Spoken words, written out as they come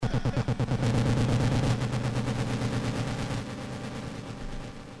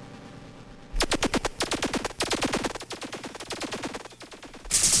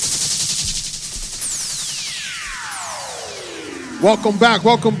Welcome back.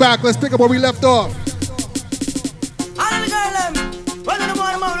 Let's pick up where we left off.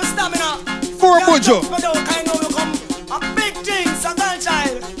 For a Mojo.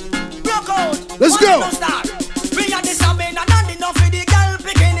 Let's go.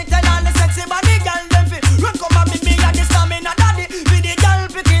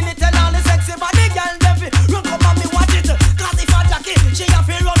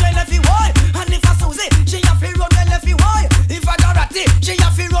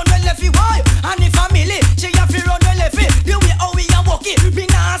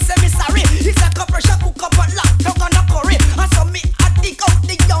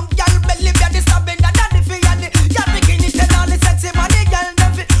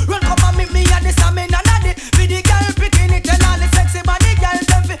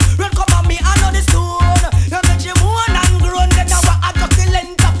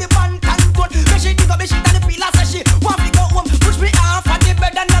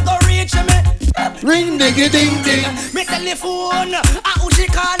 Ring ding ding ding. Me telephone. How she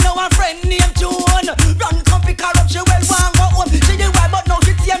call now a friend named June. Run come pick her up, she well want go home. She the wife but now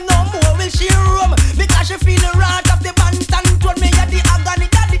she tame no more. Will she roam? Because she feel the wrath of the band and told me at the agony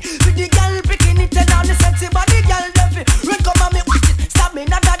daddy. With the girl picking it and all the sexy body girl them fi run come on me watch it. Stop me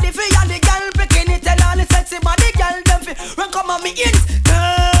not daddy fi and the girl picking it and all the sexy body girl them fi run come on me in.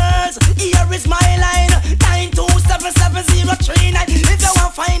 Girls, here is my line 9277039. If you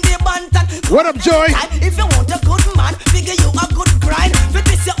want find the band. What up, Joy? If you want a good man, figure you a good grind. For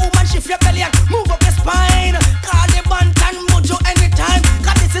this your woman, shift your belly and move up your spine. Call the Bantan Mojo anytime.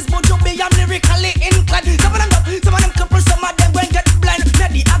 Cause this is Mojo B, I'm lyrically inclined. Some of them couple, some of them going get blind.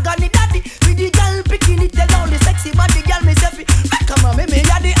 Daddy, agony daddy, with the girl bikini, tell all the sexy body girl me selfie. Come on, me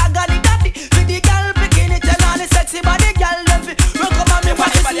daddy, agony daddy, with the girl bikini, tell all the sexy body girl selfie. Come on, me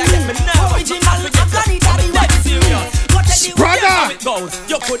watch this original agony daddy, what is serious? Brother!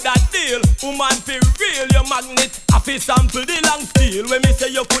 You could have deal, woman feel real, your magnet. I feel sample the long steel. When me say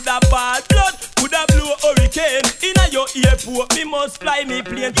you could have bad blood, could have blow hurricane. Inna your airport, me must fly me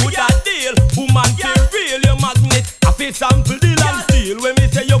plane. Could have deal, woman feel real, your magnet. I feel sample the long steel. When me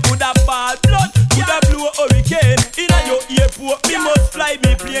say you could have bad blood, could have blow hurricane. Inna your airport, me must fly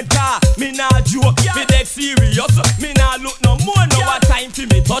me plane. Car, me nah joke, me dead serious. Me nah look no more, no more time for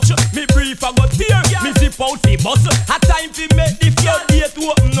me touch. Me brief I go tear, me zip out the bus. A time for make the floodgate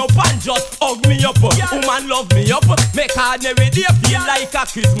open up and just hug me up. Woman love me up. Make ordinary day feel like a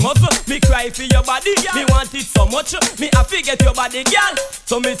Christmas. Me cry for your body, me want it so much. Me I forget your body, girl.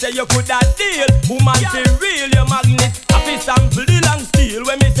 So me say you could have deal. Woman feel real, your magnet. I feel sample the long steel.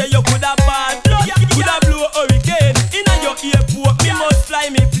 When me say you could have bad blood, could have blow hurricane. Inna your airport, me must fly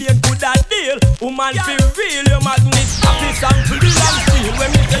me plane. Could have deal. Woman feel real, your magnet. I feel sample the long steel. When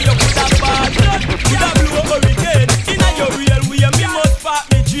me say you could have bad blood, could have blow hurricane. Inna your real way, me must park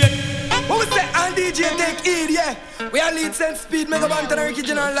me train. What we say on DJ take heed, yeah. We are lead sense speed, mega band and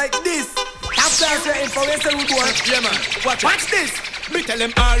original like this. After your information we go on. Yeah man, watch this. Me tell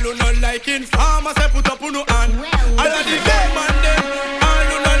them all who not like informers, I put up on no hand. All of the game and them, all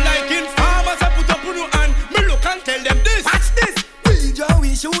who not like informers, I put up on no hand. Me look and tell them this. Watch this.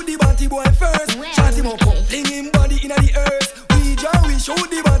 We shoot the body boy first. Shot him up, fling him body inna the earth. We shoot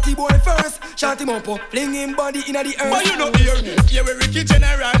the body boy first. Shot him up, fling him body inna the earth. But you know here we Ricky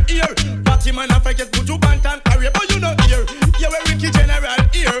General here. Party man a fake put to Bantan career. But you know here we Ricky General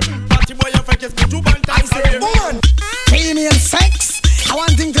here. Party boy a fake put to Bantan career. Female sex. I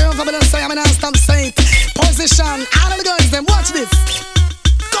want thing to come and say I'm an stop saying. Position. All of the girls them watch this.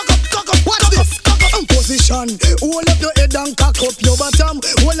 Cock up, watch this. Position. Hold up your head and cock up your bottom.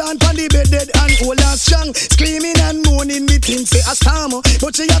 Hold on pon the bed dead and hold on strong. Screaming and moaning, me think say a storm.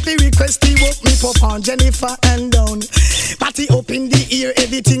 But she have to request the work me pop on Jennifer and down. Party up in the ear,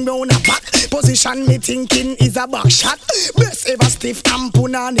 everything round a back. Position me thinking is a back shot. Best ever stiff and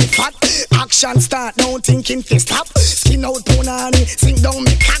punani fat. Action start now thinking to stop. Skin out punani, sink down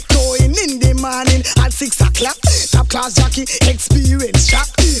me cock. Going in the morning at 6 o'clock. Top class jockey, experience shock.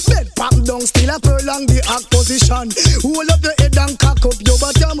 Bed pop down, still a prolong the act position. Hold up your head and cock up your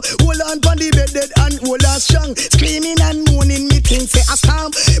bottom. Hold on pon the bed dead and hold on strong. Screaming and moaning, me think say a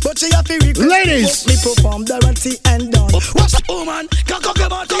storm. But she have to request. Ladies, me perform Dorothy and done. What's up, woman? Cock up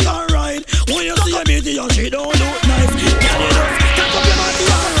your body alright. When you see a beauty, she don't look nice. Can you just cock up your body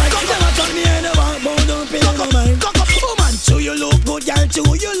alright? Never turn me in the back, but don't pay no mind. Cock up, woman. So you look good, girl.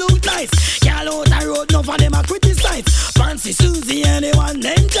 Too you look nice. Girl out the road, no for them a criticize. Fancy Susie, anyone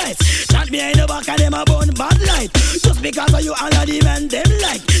them tight. Chat behind the back of them a bun bad light. Just because of you all of the men them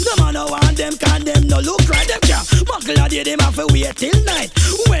like. No man no want them cause them no look right. Them can't buckle a day, them have to wait till night.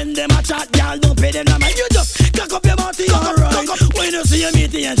 When them a chat, y'all don't pay them no mind. You just cock up your body, alright. When you see a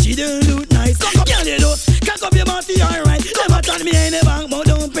meeting and she don't look nice, can't you do? Cock up your body, alright. Never turn me in the bank, but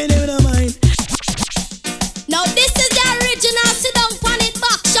don't pay them no mind. Now this is the original, sit down on it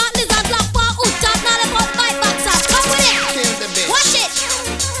back. Short lizard black for hook top, not about fight boxer. Come with it, watch it.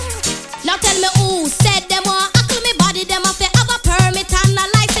 Now tell me who said them want ackle me body, them have to have a permit and a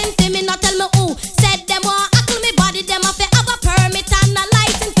license for me. Now tell me who said them want ackle me body, them have to have a permit and a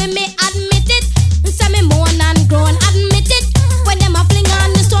license for me. Admit it, say me moan and groan, admit it. When them a fling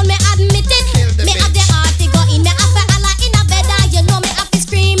on the stone, me admit it. Me have the heart to go in, me have to holla in a bed, and you know me have to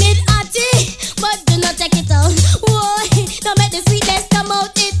scream it at it. But do not take it out, whoa. Don't make the sweetness come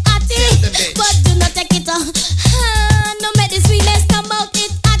out it at it. But do not take it out, don't make the sweetness come out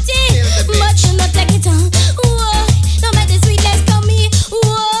it at it. But do not take it out, whoa. Don't make the sweetness come me, whoa.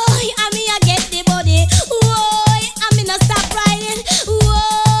 I mean I get the body, whoa. I mean I stop crying, whoa.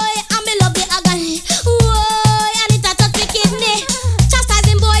 I mean love the agony, whoa. And it a touch the kidney.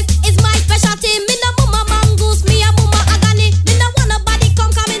 Chastising boys is my specialty. Me no mama mongoose, me a mama agony. Me no want nobody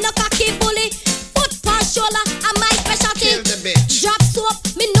come me no cocky bully. Foot for shoulder, I'm my specialty. Kill the bitch. Drop soap,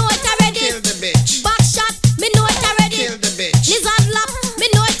 me know it already. Kill the bitch. Back shot, me know it already. Kill the bitch. Lizard lap, me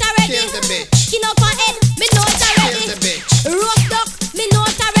know it already. Kill the bitch. Skin out for head, me know it already. Kill the bitch. Roast duck, me know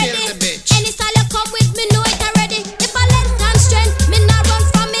it already. Kill the bitch. Any style you come with, me know it already. If I length and strength, me not run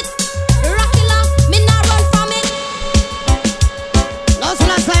from it. Rocky long, me not run from it. That's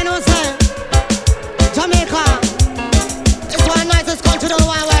what I say, no say. Jamaica, it's one nicest country in the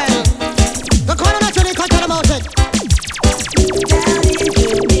wide world. The corner not really cut to the mountain. Down in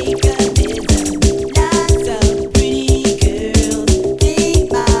Jamaica, there's lots of pretty girls. Take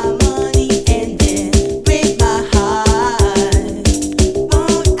my money and then break my heart.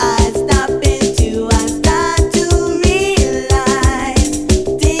 Won't I stop until I start to realize?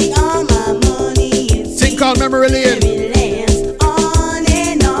 Take all my money and Thing called Memory Lane. lands on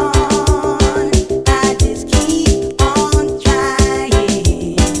and on. I just keep on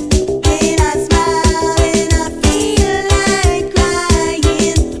trying. When I smile and I feel like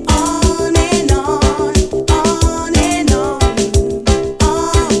crying. On and on, on and on,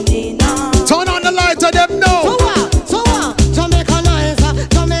 on and on. Turn on the light of them now. So what? Jamaica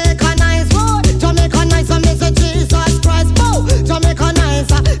nice, boy. Jamaica nice, and me say Jesus Christ, boy. Jamaica nice,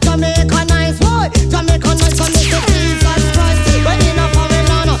 boy. Jamaica nice, and me say Jesus Christ. But in a foreign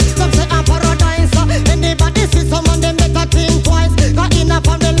land, some say a paradise. Anybody see someone, them better think twice. 'Cause in a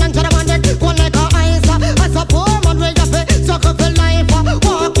foreign land, the man that go like a ice. As a poor man, we have to struggle for life.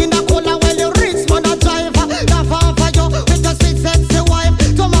 Walk in the cola while the rich man a drive. Laugh off for you with your sweet sexy wife.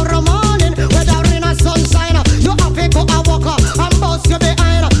 Tomorrow morning, whether rain or sunshine, you have to go and walk and bust you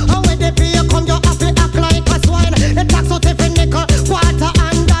behind. And when the pay come, you have to act like a swine. The tax out every nickel, quarter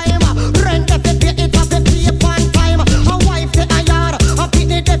and dime. Rent if you pay, it have to pay upon time. A wife to a yard, a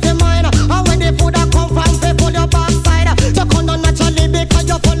picnic if you mine. And when the food a come from, people your backside. You come down naturally because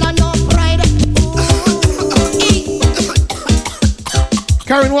you're full of no pride.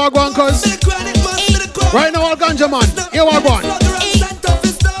 Karen Wagwan, cuz. Right now, all ganja man. Here Wagwan.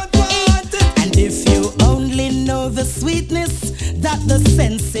 And if you only know the sweetness that the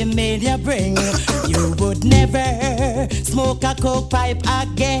Sensi Mania bring, you would never smoke a coke pipe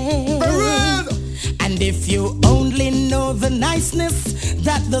again. And if you only know the niceness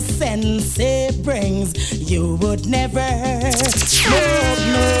that the Sensi brings, you would never smoke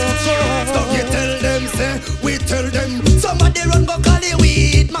no coke. Don't you tell them, say, we tell them. Somebody run go call the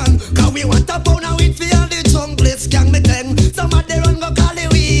weed man. Cause we want a pound of weed for all the junglist gang me ten. Somebody run go call the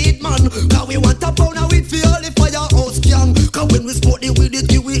weed man. Cause we want a pound of weed for all the firehouse gang. Cause when we smoke the weed, it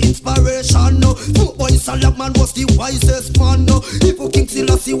give we inspiration. No, Smoke boy Solomon was the wisest man. No, if you King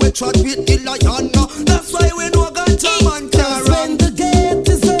Selassie we trod with the lion. No, that's why we know ganja man can run. When the gate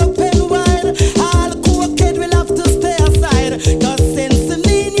is open wide, all cool kid will have to stay aside. Cause Sensi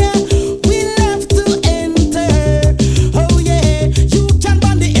Mania will have to enter. Oh yeah, you can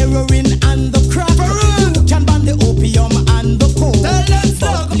ban the heroin and the crack. You can ban the opium and the coke.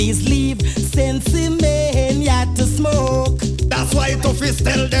 But please leave Sensi Mania to smoke. That's why Toughest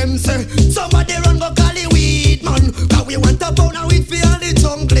tell them, say, somebody run go call the weed man. Cause we want a pound of weed for all the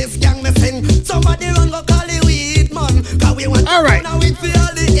junglist gang me sing. Somebody run go call the weed man. Cause we want a pound of weed for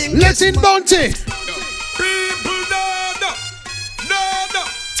all the English. Let's in Bounty. People no.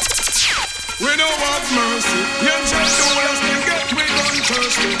 We don't want mercy. Young just don't want to get we gun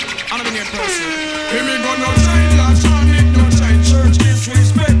thirsty. I'm not being person. Hear me gun outside last.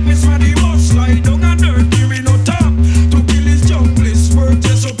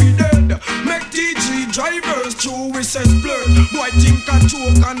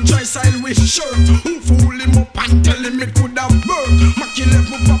 shirt. Who fool him up and tell him it could have worked? Mackie left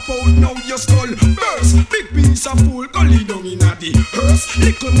me pop out, now your skull burst. Big piece of fool, go lay down in a the hearse.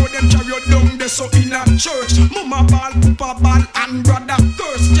 Little more them carry you down there so in a church. Mama ball, papa ball, and brother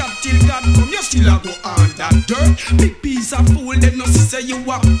curse. Job till God come, you still a go on that dirt. Big piece of fool, them no see say you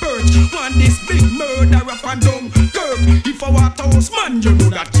a perch. Want this big murderer from Dunkirk. If I want house man, you know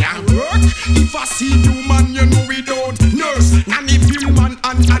that can't work. If I see you man, you know we don't nurse. And if you man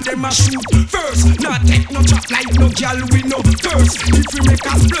and them a shoot first. Not take no chat like no girl we no curse. If we make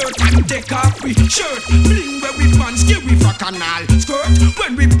us flirt and take off we shirt. Bling where we pants, give we for canal skirt.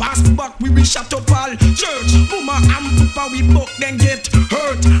 When we pass back, we be shut up all church. Mama and papa we buck then get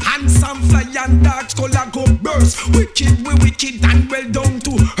hurt. Handsome fly and dark skull a go burst. Wicked we wicked and well down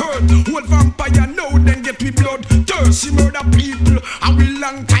to hurt. Old vampire now then get we blood thirst. He murder people and we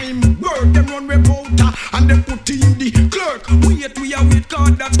long time work. Them run with powder and they put in the clerk. Wait we are with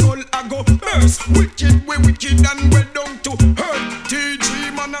God that skull a go burst. Wicked we wicked and well down to hurt.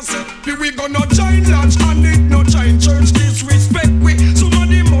 TG man I said we gonna join lodge and it no join church. Disrespect we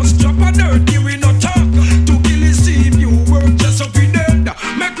somebody must drop a dirt. Here we no talk to kill his team. You work just up in dead.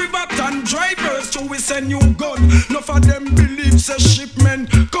 Make we bat and drivers so we send you gun. Enough of them believes a shipment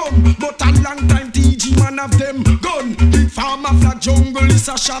come, but a long time TG man have them gun. The farmer flag jungle is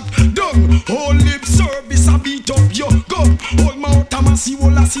a shot done. Whole lip service a beat up your gun. All mouth a see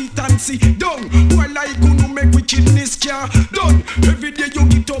all a sit and see done. While I gonna make wickedness care done. Every day you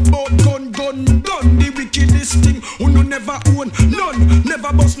get up about gun. The wickedest thing you never own none.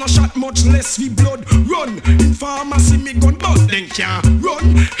 Never bust no shot much less we blood run. In pharmacy me gun but then can't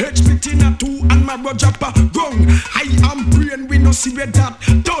run. HP in a 2 and my Roger pa wrong. I am brain we no see where that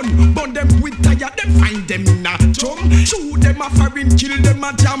done. Burn them with tire them find them in a drum. Shoot them a foreign kill them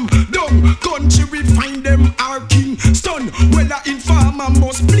a jam down. Country we find them our king stun. Well a informer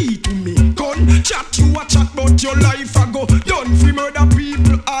must bleed to me gun. Chat you a chat but your life a go done. Free murder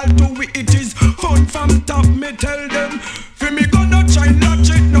people all do it is fun from top me tell them. Free me gun no join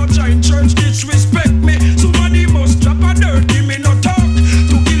logic no join church disrespect me. Somebody must drop a dirt give me no talk.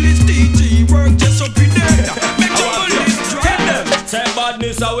 To kill his DG work just up in there. Make your police drop them. Say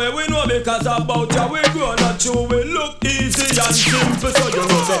badness away we know because about ya we grow not true. We look easy and simple so you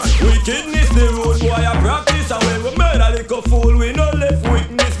know say wickedness the road boy I practice away we murder like a fool we no left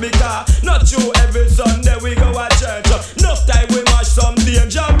witness because not true every Sunday we go to church. Enough time we mash some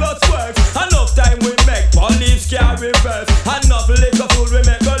dangerous works. Enough time we make police carry first. Enough liquor fool we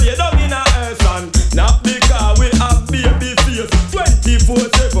make go lay down in a earth and not because we have baby face.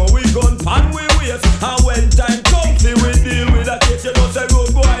 24/7 we gun pan we waste. And when time comes we deal with a case. You know say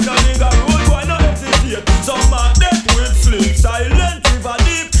road boy no linger, road boy no hesitate. Some are dead with sling silent river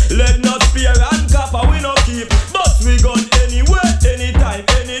deep. Let not spare and copper we no keep. But we gun anywhere, anytime,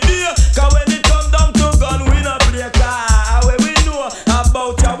 any day. Cause when it come down to gun we no play car. When we know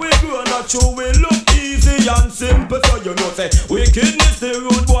about ya we grow not true. We look easy and simple so you know say wickedness the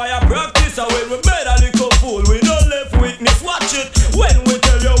road boy I practice. And when we made a little fool we no left weakness. Watch it when we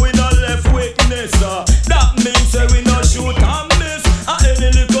tell you we no left weakness. That means say we no shoot and miss. And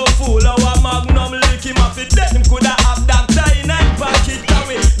any little fool our magnum lick him off it. Then him coulda have that tie in pocket. And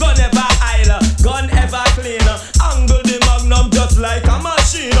we gun ever idle, gun ever clean. Angle the magnum just like a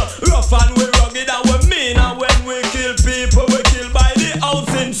machine. Rough and we rugged and we mean. And when we kill people we kill by the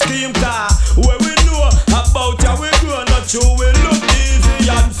housing scheme car. Where we know about ya we grow not true. We look easy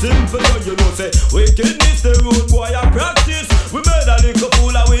and simple so you know say wickedness the road boy I practice. We made a little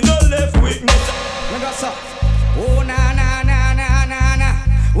fool and we no left weakness. Oh na na na na na na.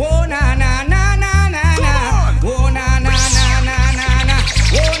 Oh na na na na na na. Oh na na na na na na.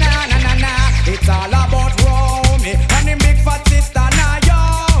 Oh na na na na. It's all about Romy and the big fat sister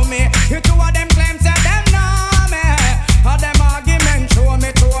Naomi. You two of them claims that them know me. All them arguments show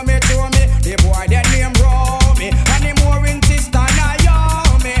me. The boy that name Romy and the more in sister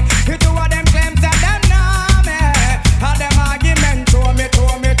Naomi. You two of them claims that them know me. All them arguments show me.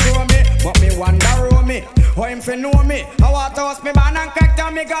 But me wonder Romy, how him fi know me? I want to host me ban and crack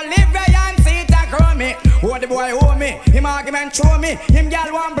down me go live where and see it and grow me. Oh the boy owe me, him argument show me. Him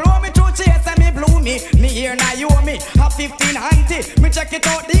gal want blow me through chase and me blew me. Me here now you owe me, have 15 auntie. Me check it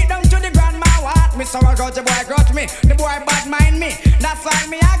out deep down to the grandma what. Me so I got the boy got me, the boy bad mind me. That's why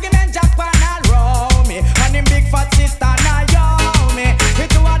me argument Japan all row me. And him big fat sister now yo me. The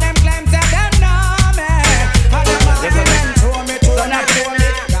two of them claims that them know me. And them argument show me.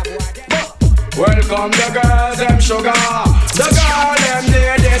 Welcome the girls, them sugar. The girl, them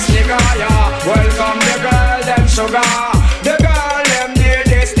need this nigga, yeah. Welcome the girl, them sugar. The girl, them need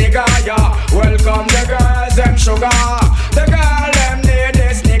this nigga, yeah. Welcome the girls, them sugar. The girl, them need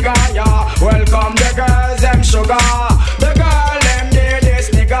this nigga, yeah.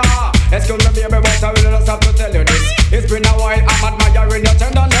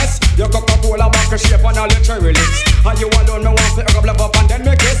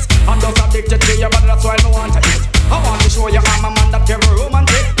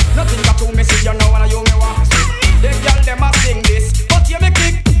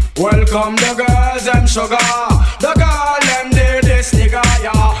 Welcome the girls, them sugar. The girl, them did this nigga,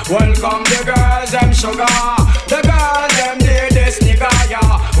 yeah. Welcome the girls, them sugar. The girls, them did this nigga,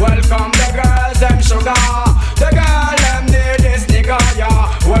 yeah. Welcome the girls, them sugar. The girl, them did this nigga, yeah.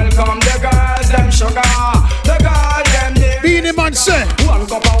 Welcome the girls, them sugar. The girl, them did. Beanie Man say. One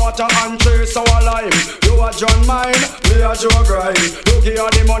cup of water and 3 sour lime. You a John mine, me a Joe grind. Look here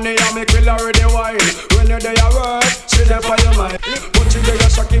the money and me kill already wine. When you there you work, sit there for your mind. But you there you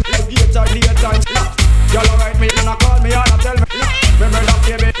shocking like gator daytime. Y'all alright me and I call me and I tell me. Remember that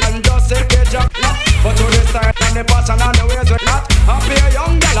baby and just say get up. But to the style and the passion and the ways we not. Happy a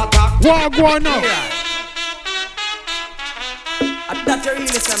young girl attack. What go on now? That's your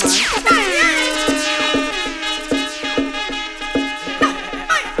really man.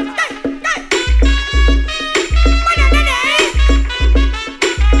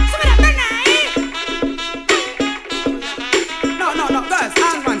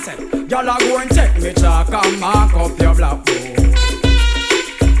 Y'all are going to take me chalk and mark up your black book.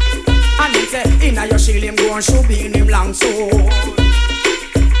 And him say, inna your shield him go and shoot in him long sword.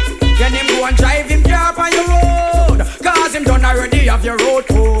 Then him go and drive him car on your road. Cause him done already have your road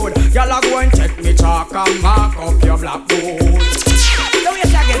code. Y'all are going to take me chalk and mark up your black book. So yes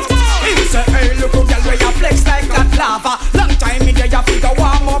again. Him say, hey look who girl where you flex like that lava. Long time in there you figure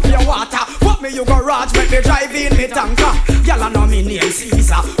warm up your water. What me you go raj make me drive in me tanker. Y'all know me name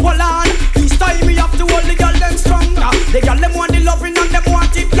Caesar. Hold on, this time me have to hold the girl them stronger. The girl them want the loving and them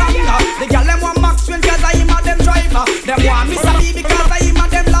want it longer. The girl them want Maxwell cause I am a them driver. Them want Mr. B because I am a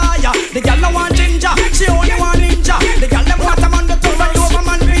them liar. The girl no want ginger, she only want ninja. The girl them want a man to turn right over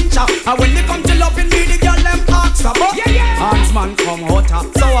man pincher. And when they come to loving me, the girl them ask about. Hands man come hotter,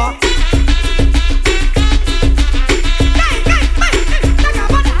 so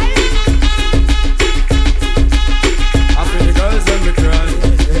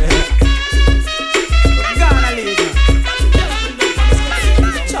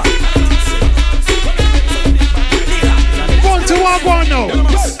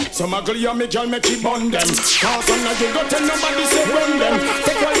some ugly and me girl make it bun them. Cause on a you go tell nobody say run them.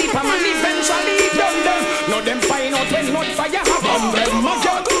 Take a leap and man eventually run them. Now them find out when not fire have on them.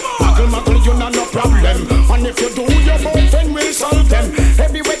 Muggle, you not no problem. And if you do your boyfriend will solve them.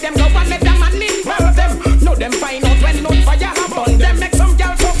 Everywhere them go and let them man involve them. Now them find out when not fire have on them. Make some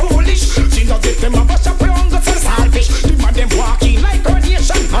girl so foolish. She not get them a bust up wrong go so selfish. The man them walking like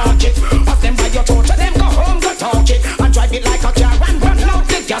coronation market. Pass them by your torture, them go home go talk it. And drive it like a car and run out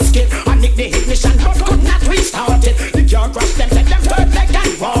the gasket. And nick the ignition but could not restart it. The car crash them, let them third leg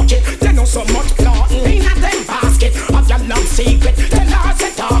and walk it. They know so much plotting in a them basket. Of your love secret, they lost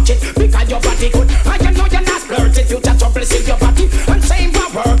say talk it. Because your body good, and you know you're not flirted. You just trouble in your body and say you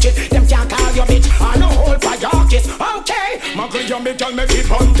work it. Them can't call your bitch and no hold for your kiss. Okay, my girl you me tell me keep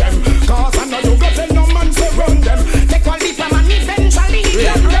on them. Cause I know you go tell no man to run them. Take one leap and man eventually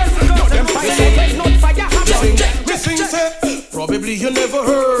run them. Know them fight so they not fire happen. Listen, say, probably you never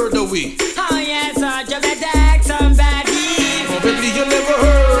heard of we. Oh yes, you better ask somebody. Probably you never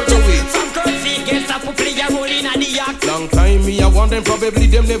heard of we. Some good figures that will play a role in a yacht. Long time me I want them, probably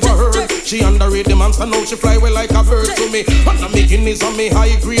them never heard. She underrated the monster, now she fly well like a bird to me. And I'm making this on me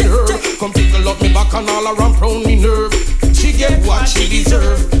high grade herb. Come tickle up me back and all around prone me nerve. She get what she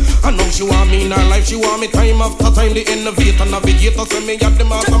deserve. I know she want me in her life, she want me time after time. The innovator, navigator, send me at the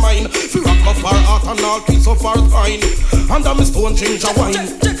mastermind. Fi rock up her heart and all piece of her spine. And I'm a stone ginger wine. Tell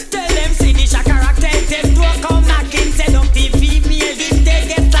them see the character, them to come knocking. Seductive female, this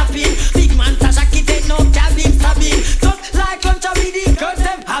they get slapping. Big man Tasha Kid, no cabin stabbing. Just like lunch with the girls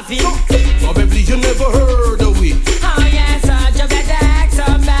them having. Probably you never heard of we. Oh yes, you better ask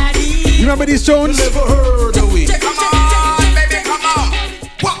somebody. You remember these tunes? You never heard of we. Come on, baby, come on.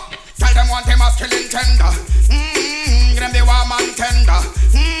 What? Tell them want them a killing tender. Give them the warm and tender.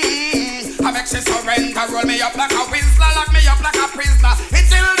 I make she surrender. Roll me up like a whistler, lock me up like a prisoner.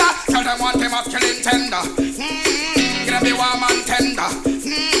 It's Hilda. Tell them want them a killing tender. Give them the warm and tender.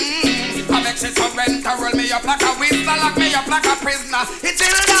 I make she surrender. Roll me up like a whistler, lock me up like a prisoner. It's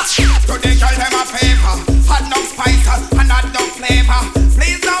Hilda. To the girl them a paper. Hot no spice and hot no flavor.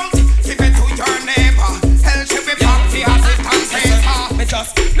 Please don't keep it to your neighbor. Hell should be back the assistant paper. Me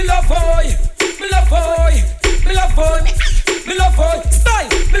just, me love boy, me love boy, me love boy, me love boy, style,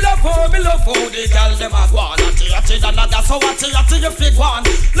 me love boy, the girl them a go on. Ati another, so ati you fit one.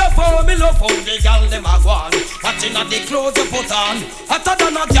 Love boy, the girl them a go on. Ati na the clothes you put on, hotter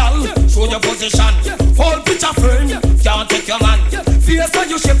than a girl. Show your position, whole picture frame, can't take your man. Face how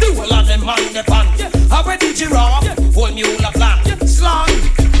you shape the whole of them man the pan. How we did giraffe, whole mule a plan. Slang,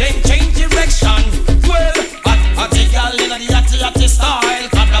 then change direction. Well, ati girl in the ati style,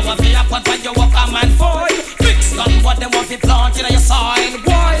 'cause I want to be a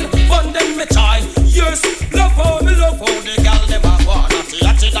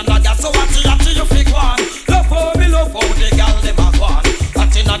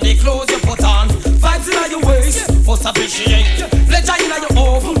must appreciate. Pleasure in your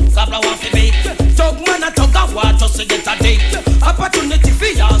oven, Sabla want to bake. Tug man a tug of war just to get a date. Opportunity for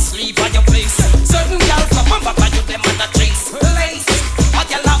you sleep at your place. Certain girl from back and you them on a chase. Lace, a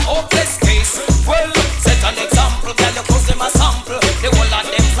girl a hopeless case. Well, set an example, girl you cause them a sample. The whole of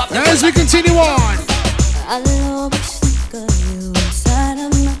them flap. Now as we continue on, I'll always think of you inside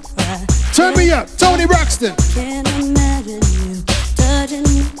of my cry. turn me up, Tony Braxton. Can't imagine you touching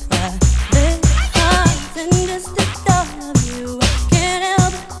me cry. And just the thought of you, I can't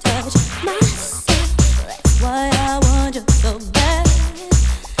help but touch myself. That's why I want you so bad.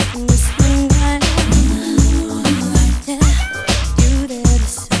 And this thing I yeah, you there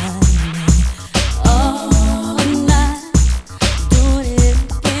beside me all night, doing it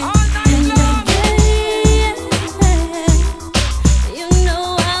again and again. You know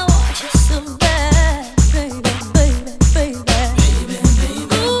I want you so bad, baby, baby, baby.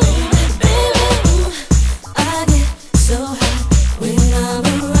 I get so hot when I'm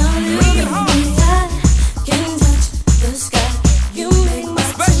around you. I can touch the sky. You make my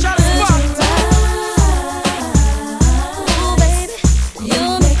temperature rise. Oh, baby,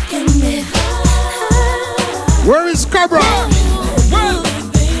 you're making me high. Where is Cabra? Well,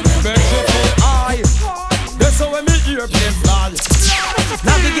 I. That's how when me airplane fly.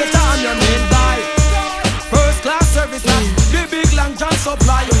 Navigate on your main fly. First class service now. The big long John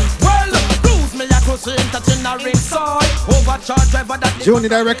supply. Well, cruise me a cruise in a ring side. Overcharge driver that. Junior,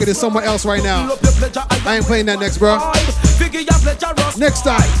 that record is somewhere else right now. I ain't playing that next, bro. Next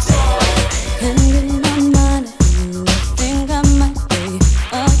time. And in my mind, I think I might be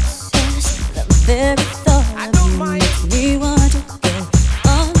obsessed. The very thought of you makes me want to get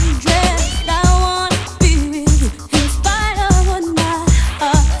undressed. I wanna be with you in spite of what my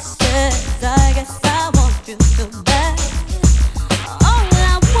heart says. I guess I want you so bad. All I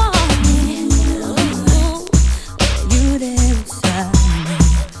want is you there beside me.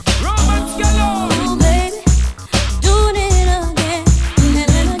 Oh, baby, doing it again and again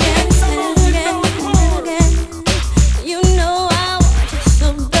and again and again. You know I want you so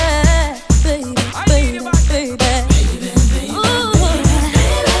bad, baby, baby, baby. Ooh,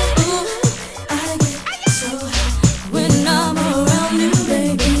 I get so hot when I'm around you,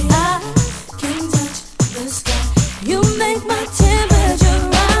 baby. I can touch the sky. You make my temperature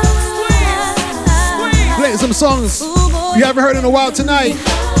rise. Playing some songs Ooh, boy, you haven't heard in a while tonight.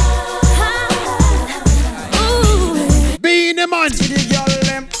 ooh. Being the man. See the girl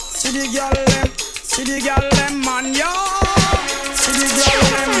them, see the girl them, see the girl them man ya. See the girl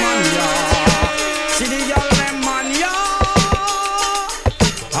them man ya. See the girl them man ya.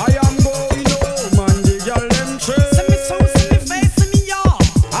 I am going home and the girl them chase. See me so, see me face, see me ya.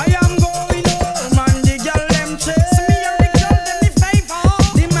 I am going home and the girl them chase. See me and the girl them me favor.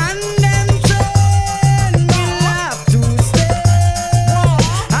 The man them train will have to stay.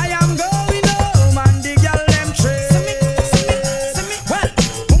 I am going home and the girl them chase. See me. Well,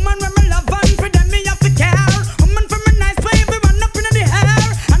 woman when me love and for them me have to care. Woman for me nice baby man up in the hair.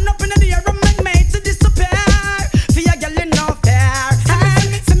 And up in the air and make me to disappear. For a girl in no fair.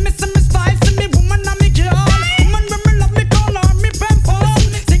 See me spice, see me woman and me girl. Woman when me love me call her me pen phone.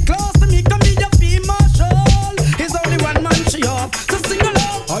 Sit close to me come me a female soul. He's only one man she off, so sing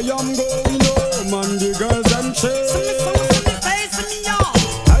along. I am going home and the girls them chase. See me so, see me face, see me y'all.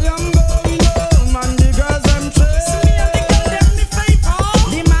 I am going home and the girls them chase. See me and the girl them me favor.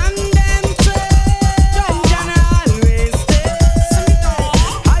 The man them chase. Can always stay. See me talk.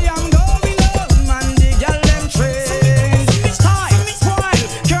 I am going home and the girl them chase. Time, spoil.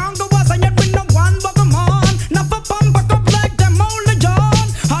 Can't go us and yet we no one but come on. Now for pump back up like them only John.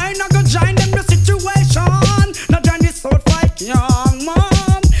 I not gonna join them the situation. Now join this sword fight, young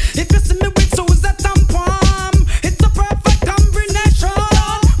man. If you see me with Susan and Palm, it's a perfect combination.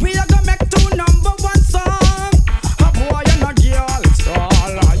 We are gonna make two #1 song. A boy and a girl, it's all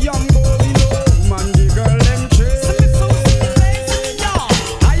I am going home and the girl them chase. See me so crazy, yeah.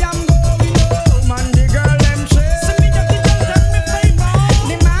 I am going home and the girl them chase. See me just the girl them me favor.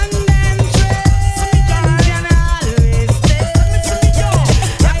 The man them chase. See me can always stay. See me yo.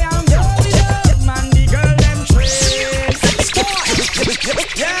 I am going home and the girl them chase.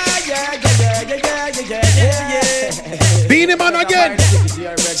 Yeah. Being the man again.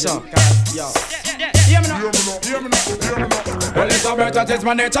 Well, it's a better test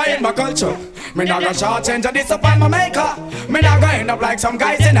my nature in my culture. Me not gonna short change and disappoint my maker. Me not gonna end up like some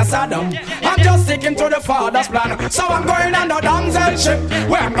guys in a Saddam. I'm just sticking to the father's plan. So I'm going on the damsel ship,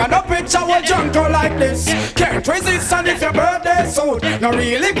 where I'm gonna picture a junker like this. Can't resist, and if your birthday suit no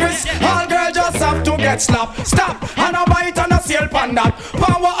really Chris, all girls just have to get slapped. Stop, and a bite and a sail pan that.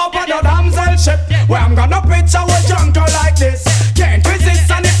 Power up on the damsel ship, where I'm gonna picture a junker like this. Can't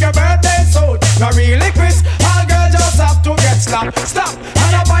resist, and if your birthday suit no really Chris, all girls just have to get slapped. Stop,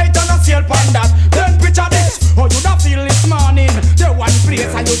 and a bite and a sail pan that. Then picture this, how you da feel this morning. The one place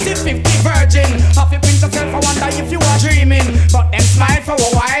and you see 50 virgin. Have you been yourself, I wonder if you are dreaming. But them smile for a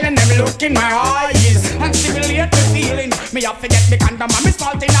while and them look in my eyes and stimulate the feeling. Me have to get the condom and me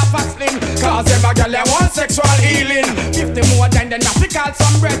salt in a fasting. Cause them a girl they want sexual healing. 50 more than them have to call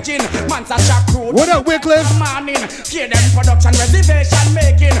some virgin. Man's a shock crew. What up, Wycliffe? Morning, hear them production reservation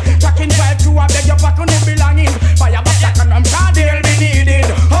making. Tracking 5 to a beg your pack on the belonging. Buy a box of condom cause they'll be needed.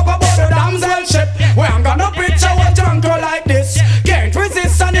 Up about the damsel ship, where I'm gonna picture a junker like this. Can't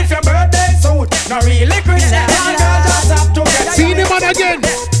resist, and if your birthday suit not really Chris, all girls just have to get. See the man again.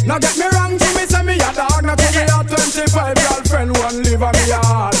 Now get me wrong, to me say me a dog. Now to me a 25 girlfriend one live on me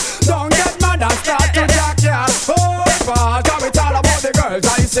yard. Don't get mad and start to jack ya. Oh, fuck, how it's all about the girls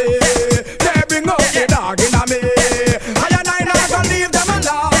I see. They bring up the dog in a me. I not gonna leave them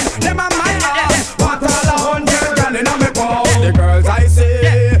alone. Them on my arm. Want all 100 gal in a me palm. The girls I see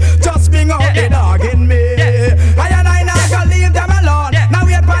just bring up the dog in me. I not gonna leave them alone. Now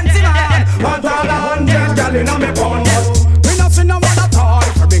we a panty man. Want all 100 gal in a me palm. We not see no other toy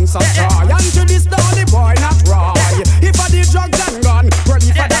for bring some joy. And to this dolly boy not Roy. If I did drugs and gun, well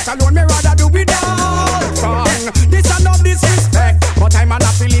if I that alone me rather do it all wrong. This a no disrespect, but I'm not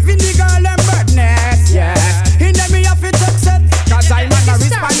to live in the girl and birdness. Yes, in them me have to accept, cause I'm not a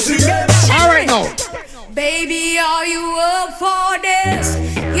responsible. Alright now. Baby, are you up for this?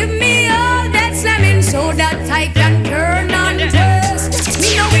 Give me all that slamming so that I can turn on twist.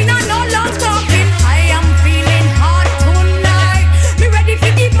 Me know we not no long talking. I am feeling hot tonight. Me ready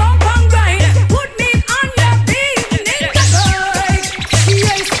for the bump and grind. Put me on your big nigga boy.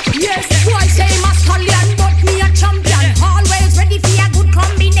 Yes, yes, boy say my stallion, but me a champion. Always ready for a good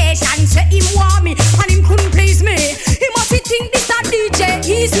combination. Say him want me and him couldn't please me. He must think this a DJ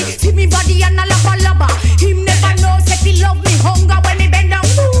easy. See me body and a lava lava. Him never knows if he love me hunger when me bend down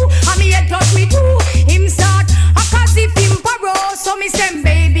too. And me head touch me too. Him start a cause if him borrow. So me say,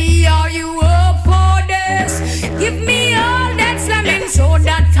 baby, are you up for this? Give me all that slamming so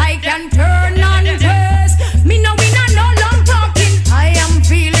that I can turn on twist. Me know we not no long talking. I am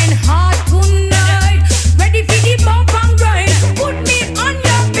feeling hot tonight. Ready for the bump and grind. Put me on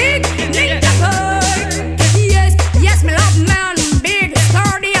your big ninja boy. Yes, yes, me love man. Big,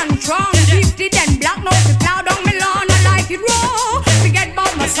 sturdy and strong. Gifted and black, no to plow down me lawn. I like it raw. Forget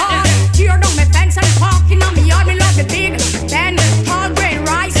about my son. Tear down my fence and parking on me yard. Me love the big Ben, tall grain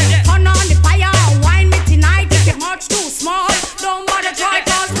rice. Turn on the fire, wine me tonight. If you're much too small, don't bother try.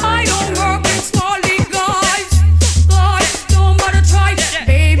 Cause I don't work with small league guys. Guys, don't bother try.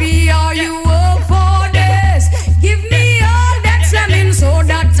 Baby, are you up for this? Give me all that slamming so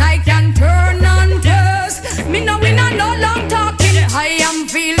that I can turn on twist. Me know we not no long talking. I am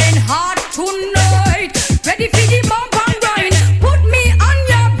feeling hot tonight. Ready for the bump and grind. Put me on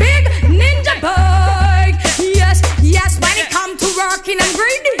your big ninja bike. Yes, yes, when it come to working and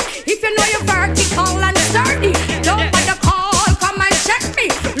greedy. If you know you're vertical and sturdy, don't bother call, come and check me.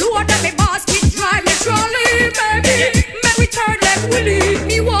 Load up my basket, drive me trolley, baby. Maybe third leg Willie.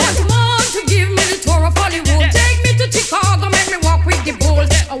 Me want man to give me the tour of Hollywood. Take me to Chicago, make me walk with the bulls.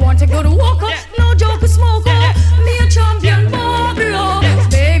 I want to go to Walker, no joke, smoker. Me a champion, Pablo.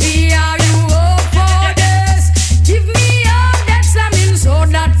 Baby, are you up for this? Give me all that slamming so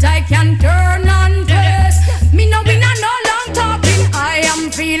that I can turn on twist. Me know we not no long talking. I am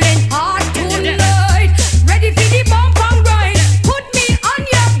feeling hot tonight. Ready for the bump and grind. Put me on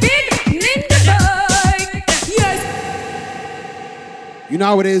your big ninja bike. Yes. You know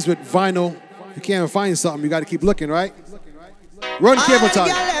how it is with vinyl. If you can't find something, you got to keep looking, right? Run cable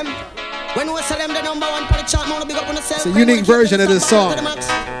time. When we sell them the number one for the chart, man, big up on the It's a unique version of this song.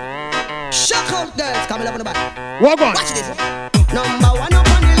 Shock out girls, come up on the back. Walk on. Watch this. Number one up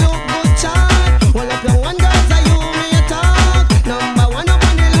on the look good chart. Well up your one girls are you me a talk. Number one up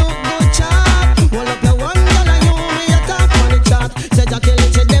on the look good chart. Well up your one girl are you me a talk on the chart. Say Jackie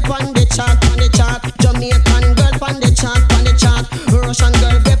Little dip on the chart, on the chart. Jamaican girl on the chart, on the chart. Russian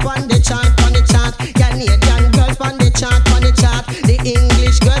girl dip on the chart, on the chart. Canadian girls on the chart, on the chart. The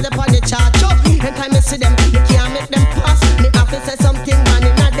English girl dip on the chart. Anytime I see them, you can't make them pass. Me have to say something, man,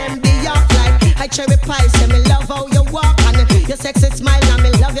 in a them be off like I cherry pie. Say me love how you walk and your sexy smile and me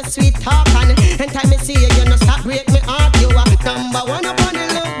love your sweet talk and anytime I see you, you no stop break me heart. You are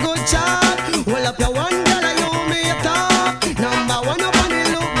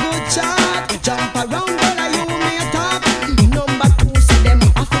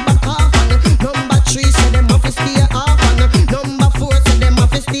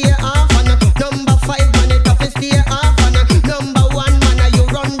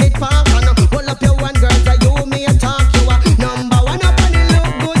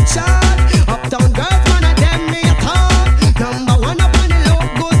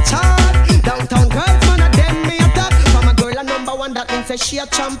she a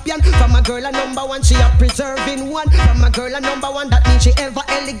champion. From a girl a number one, she a preserving one. From a girl a number one, that means she ever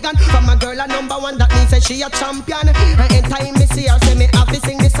elegant. From a girl a number one, that means that she a champion. And anytime me see her, say me have to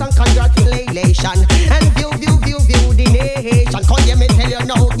sing this song, congratulations. And view the nation. Come here, me tell you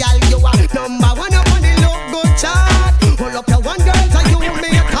now, girl, you are number one up on the look good chart. Pull up your one girl, so you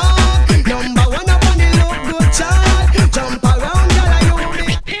me a talk. Number one up on the look good chart. Jump around, girl, you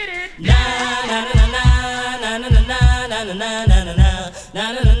me hit it. Na na na na na na na na na na na na na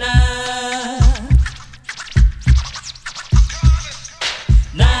na na na.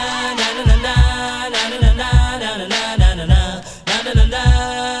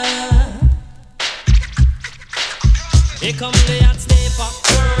 Here come the hot stepper.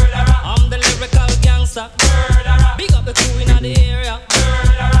 I'm the lyrical gangster. Big up the crew in the area.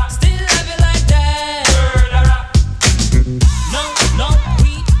 Still have it like that. No,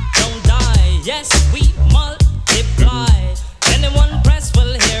 we don't die. Yes, we multiply. Anyone press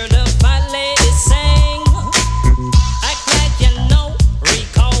will hear the fat lady sing. Act like you know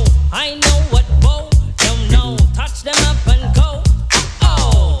Rico. I know what Bo don't know. Touch them up and go.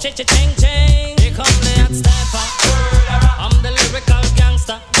 Oh, ching. Here come the hot stepper. I'm the lyrical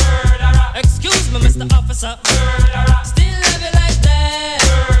gangster. Excuse me, Mr. Officer. Still love it like that.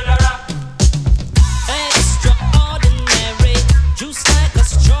 Extraordinary, juice like a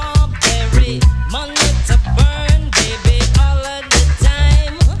strawberry. Money to burn, baby, all of the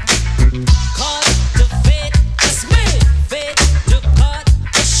time. Cultivate, that's me. Fit to cut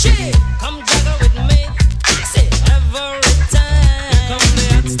the shit. Come juggle with me. Say every time. Come the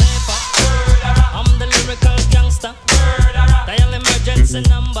hot stepper. I'm the lyrical gangster. Dial emergency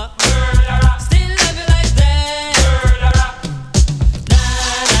number. Still love you like that. Na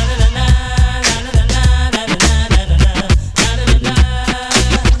na na na na na na na na na.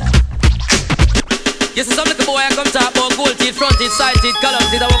 You see some little boy I come talk about gold teeth, front teeth, side teeth, column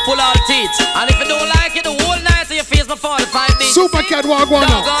teeth, I will pull all teeth. And if you don't like it, the whole night so your face my 45 beats. Super Cat Wagwan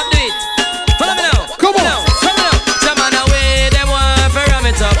now. Dog, do it. Follow me now. Come on. Come on. Some man away, them want to ram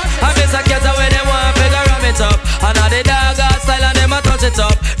it up. I miss a cat away, them want to ram it up. And all the dog style and them a touch it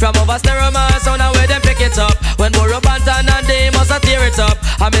up. From over stereo man sound away them pick it up. When Borough Bantan and they must a tear it up.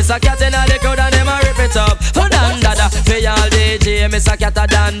 I miss a cat in the crowd and them a rip it up. For dan dada, for y'all DJ, miss a cat a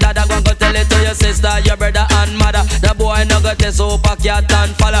dan dada. Go tell it to your sister, your brother and mother. The boy no got the super cat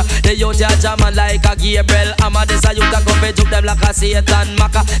and follow. The youth ya jamming like a Gabriel Amma. This a youth a come fi juke them like a Satan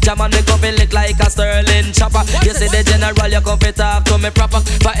Maka. Jamming me come fi lick like a Sterling chopper. You see the general, you come fi talk to me proper.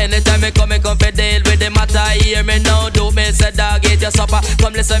 But anytime me come fi deal with the matter. Hear me now, do me say dog eat your supper.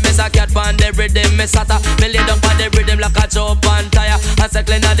 Come listen, miss a cat pan the rhythm, me sata. Me lay down pan the rhythm like a chop and tire. And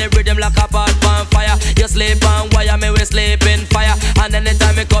circling on the rhythm like a pot pan fire. You sleep on wire, me we sleep in fire. And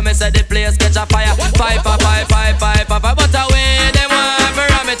anytime me come, me say the place catch a fire. Pipe. But away, they want to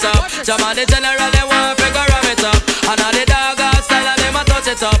ram it up. Jam on the general, they want to ram it up. And all the dog style, and them a touch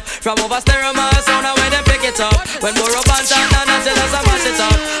it up. From over stereo man sound, away them pick it up. When Borough Bantan and Angeles a mash it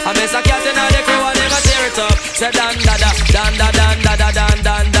up. I miss a cat in the crew, and them a tear it up. Say dan dada.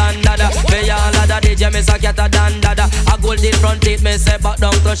 Me all of the DJ, me say cat a dan dada. A gold in front teeth, me say back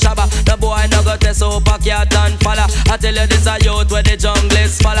down to Shabba. The boy no got a super cat and falla. I tell you this a youth where the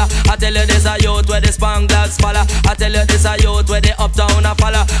junglist falla. I tell you this a youth where the Spanglers falla. I tell you this a youth where the uptown a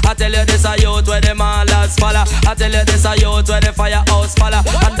falla. I tell you this a youth where the Malas falla. I tell you this a youth where the Firehouse falla.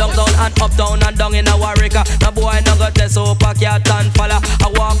 And downtown and uptown and down in a Warwick. The boy no got a super cat and falla.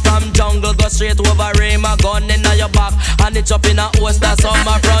 I walk from jungle, go straight over Rim, a gun in your back. And it's up in a host, that's on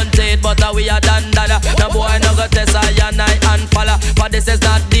my front teeth. But we are done dada. The boy no got a cyanide and falla. But this is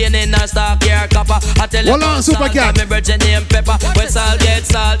not DNA in a stock here copper. I tell you, hold on, Super Cat. Me virgin name pepper. When salt get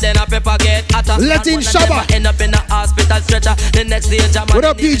salt, then a pepper get hotter. Let in Shabba. End up in a hospital stretcher. The next day, jam. What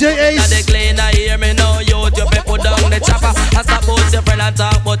up, DJ Ace? They clean, I hear me now. You people down the chopper. I stop about your friend and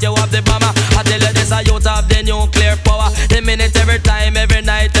talk, but you have the bomber. I tell you this, you have the nuclear power. The minute, every time, every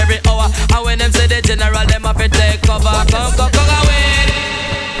night, every hour. And when them say the general, them have to take cover. Come away.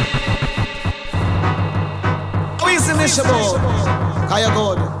 Easy mission board. How you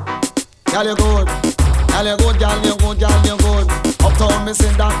good? Girl you good. Girl you good, girl you good, girl you good. Uptown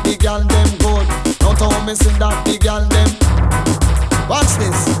missing that big girl them good. Downtown missing that big girl them. Watch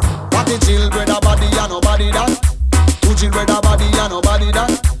this. What the Jill brother body and nobody that. Two Jill brother body and nobody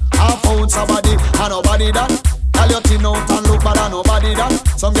that. Half out somebody and nobody that. Girl you thin out and look bad and nobody that.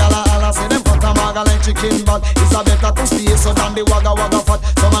 Some girl a holla say them cut a maga like chicken bad. It's a better to stay so than the wagga fat.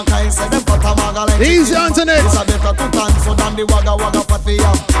 Some mankind say them cut a maga like easy chicken Antoinette. bad. It's a better to dance so than the wagga fat for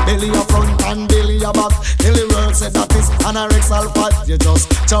ya. Belly a front and belly a back. Till the world say that is anorexal fat. You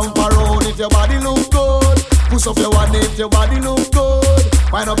just jump around if your body look good. Push up your one if your body look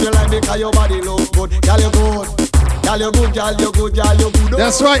good. Wind up your line because your body look good. Girl, you good. Girl, you good, girl, you good, girl, you good.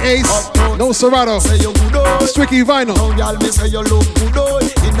 That's right, Ace. No Serato. Say you good, oh. Strictly vinyl. No, girl, me say you look good,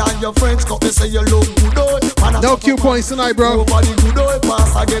 oh. In all your friends cup, me say you look good, oh. No cue points tonight, bro. Nobody good, oh.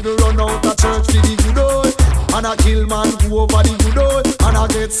 Pass, I get to run out of church for the good, oh. And I kill man, go over the good, oh. And I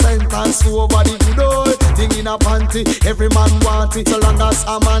get sentenced to over the good, oh. Thing in a panty, every man want it. So long as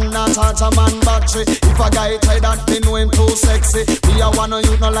a man not charge a man battery. If a guy try that, me know him too sexy. Me a wanna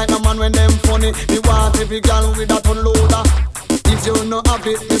you no like no man when them funny. Me want every girl with that unloader. If you no have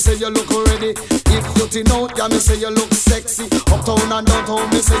it, me say you look ready. If you tin out, yeah, me say you look sexy. Uptown and downtown,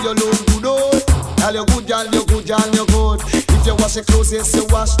 me say you look good, oh. Girl, you good, girl, you good, girl, you good. If you wash your clothes, yes, you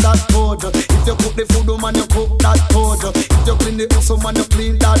wash that code. If you cook the food, man, you cook that code. If you clean the house, man, you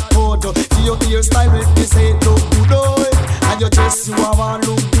clean that code. If your hairstyle, me say it look good, oh. And your dress, you have a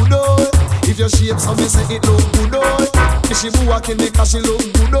look good, oh. If your shape, so me say it look good, oh. If she walking, because she look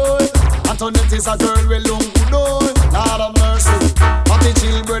good, oh. Antoinette is a girl, we look good, oh. Lord of mercy. Party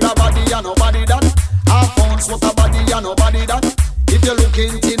chill, brother, body, and nobody that. Half ounce, what a body, and nobody that. If you're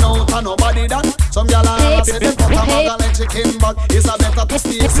looking thin out and nobody that. Some y'all are say them cut a maga like chicken back. It's a better to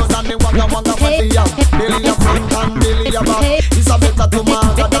stay so than the wagga fatty ya. Belly a front and belly a back. It's a better to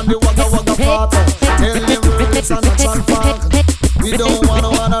maga than the wagga part. Tell them words and natural fact. We don't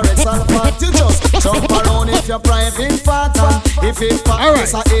wanna Rexall fat. You just jump around if you're private fat. If it fat,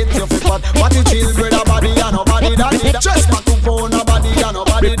 it's a 8 you fit fat. What you chill brother body and nobody that. Just back to phone nobody and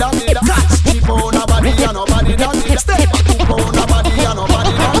nobody that. Catch keep on nobody and nobody that. Step back to phone nobody and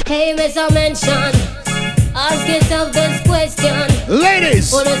nobody that. Hey, Mr. Mention, ask yourself this question.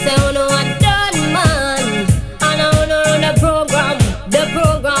 Ladies! Wanna say, oh no, I done, man. And I wanna run the program.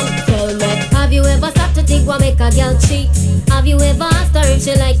 Tell me, have you ever stopped to think what make a girl cheat? Have you ever asked her if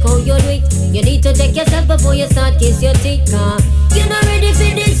she like how you do it? You need to check yourself before you start kiss your teeth. You're not ready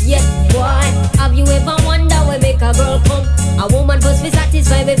for this yet, boy. Have you ever wondered what make a girl come? A woman must be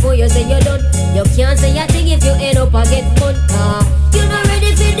satisfied before you say you're done. You can't say a thing if you end up a get fun. You're not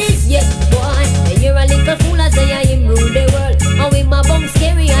ready for this yet, boy. And you're a little fool as say I am rule the world. And with my bum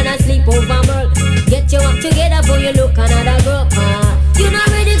scary and I sleep over merle. Get your act together before you look another girl. You're not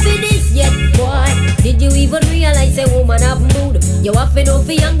ready for this yet, boy. Did you even realize a woman have mood? You have to know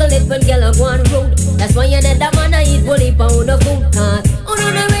for younger little girl a go on road. That's why you let that man a eat bully pound of food. Oh no,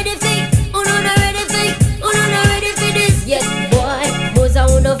 not ready for it. Oh no, not ready for it. Oh no, not ready for this yet, boy. Most a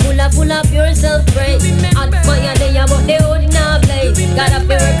wanna full of pure self-praise. Hot fire they a but they hold not blaze. Got a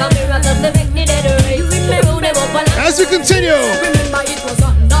work a miracle to make the dead race. As we continue. Remember it was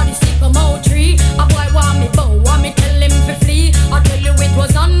under the sycamore tree. A boy want me bow, want me tell him to flee. I tell you it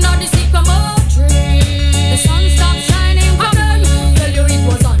was under the sycamore tree. The sun stopped shining for me. Tell you it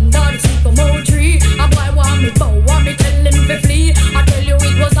was under the sycamore tree. A boy want me bow, want me tell him to flee. I tell you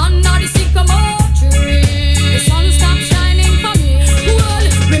it was under the sycamore tree. The sun stopped shining for me. Well,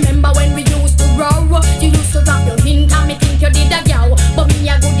 remember when we used to row? You used to drop your hint and me think you did a gal. But me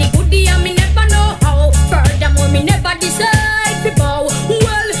a goody and me never know how. Furthermore, me never decide to bow.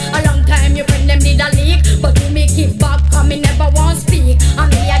 Well, a long time your friend them did a leak, but you me keep back and me never want speak. And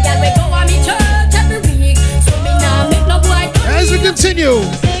me a gal we go on me church every week. So me nah make no boy. As we continue.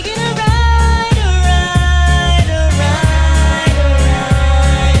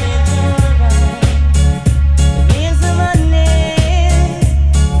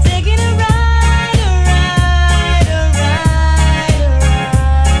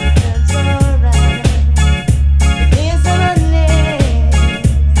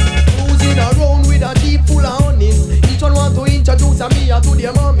 To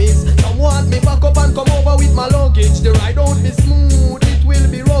their mommies. Some want me back up and come over with my luggage. The ride won't be smooth, it will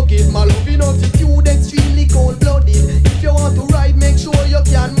be rugged. My loving attitude extremely cold-blooded. If you want to ride, make sure you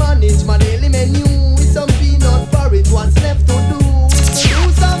can manage. My daily menu is some peanut porridge. What's left to do is to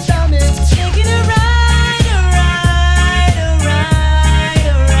do some damage. Taking a ride, a ride, a ride,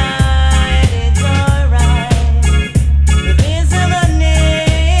 a ride. It's alright. The best of a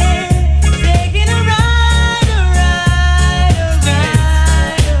name. Taking a ride, a ride, a ride.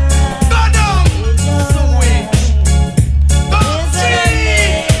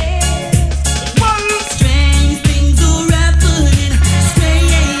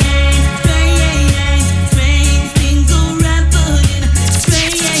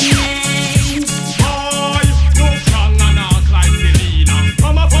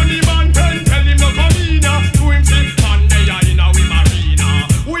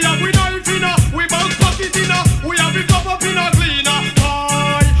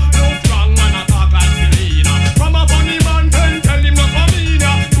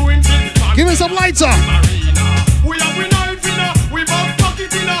 Give me some lighter.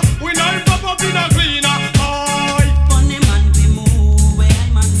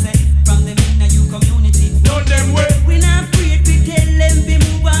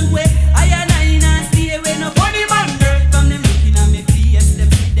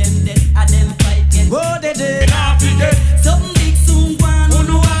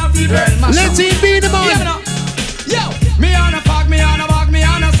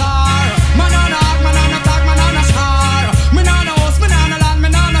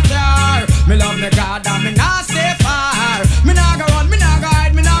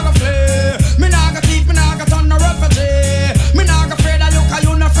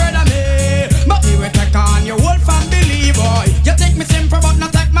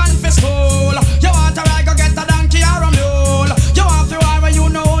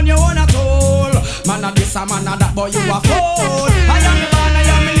 yes, I'm another boy, you a fool. I am the man, I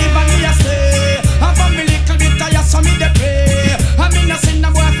am me live and me a stay. I'm from me little bit tired, so me dey pray. I mean, no sin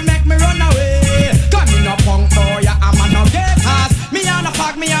no boy to make me run away. Come in no punk boy, I'm a no get ass. Me a no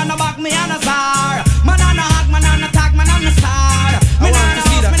fuck, me a no back, me a no star. Man a no hug, man a no tag, man a no star. Me a no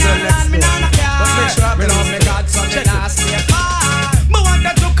house, me a no land, me a no car. Me love me God, such a nasty far. Me want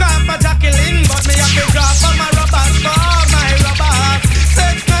to took off a Jacqueline, but me have to drop for my rubbers, for my rubbers.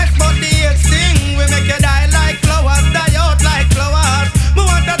 Sex nice, but the hate sting. We make you die like flowers, die out like flowers. Me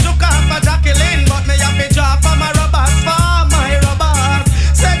want to took off a Jacqueline, but me have to drop for my rubbers, for my rubbers.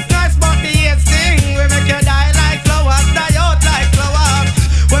 Sex nice, but the hate sting. We make you die like flowers, die out like flowers.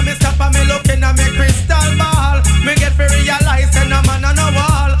 When me stop and me looking at me crystal ball, me get to realize that no man on no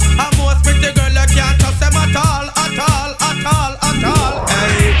wall. And most pretty girl you can't trust them at all, at all, at all, at all.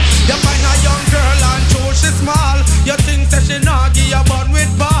 Hey, you find a young girl and true she small. You think that she not give you bun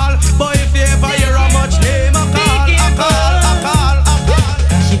with ball, but if you ever hear how much name I call, I call, I call, I call.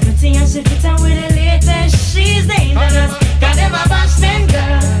 She pretty and she fit out with the latest. She's dangerous, got them a bashman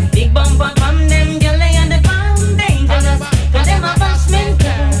girl. Big bumper from them girl, they and the palm dangerous. Got them a bashman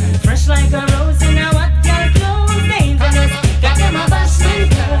girl, fresh like a rose in a what girl clothes dangerous. Got them a bashman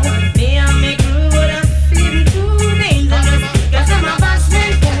girl, me and me crew would have feel too dangerous. Got them a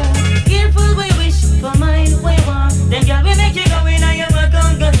bashman girl, careful we wish for mine we want. Them girl we make you go in and you work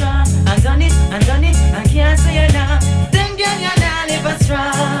on guitar. I done it, I can't say you now. Them girl you not live a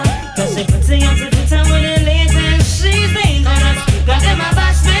straw. Cause she pretty and she fit out with the latest. She's dangerous, got them a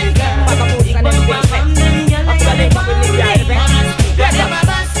bashman girl. Big bumper from them girl like a bomb dangerous. Got them a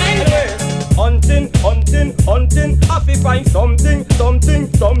bashman girl. Hunting, I fi find something.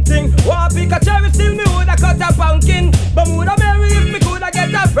 Want pick a cherry, still me woulda cut a pumpkin. But woulda marry if me coulda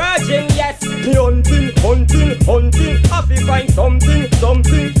get a virgin. Yes, me hunting, I fi find something.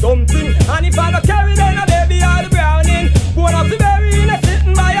 And if I don't carry then a baby or the browning, one of the berry in a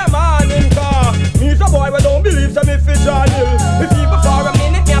sitting by a morning car. Me's a boy we don't believe so me fi draw nil. If even for a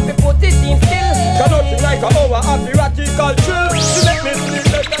minute me have to put it in still. Cause nothing like a hour of the radical thrill. To make me sleep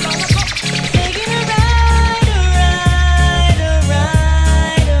better than a cup. Taking a ride,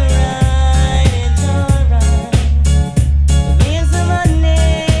 it's alright. Win some money.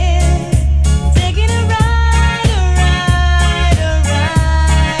 Taking a ride,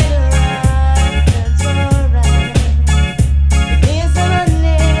 it's alright. Win some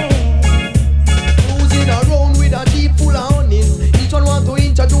money. Cruising around with a jeep full of honeys. Each one want to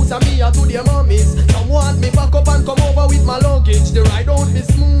introduce me to their mummies. Some want me back up and come over with my luggage. The ride won't be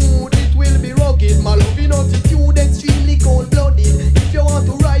smooth, it will be rugged. My loving attitude extremely cold-blooded. If you want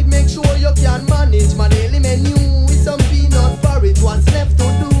to ride, make sure you can manage. My daily menu is some peanut porridge. What's left to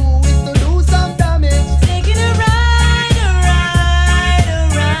do is to do some damage. Taking a ride,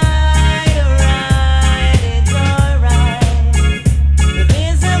 it's alright.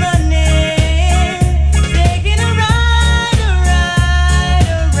 Win some money. Taking a ride,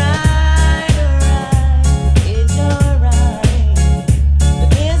 it's alright.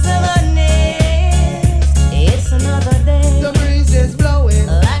 Win some money. It's another day. The breeze is blowing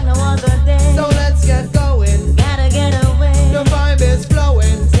like no other day. So let's get going. Gotta get away. The vibe is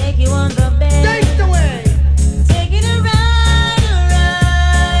flowing. Take you on the bed. Take the way. Taking a ride,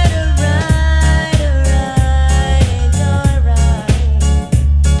 it's alright.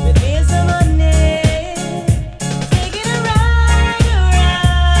 With me some money. Taking a ride,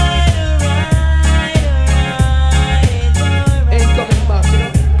 it's alright. Ain't coming back, you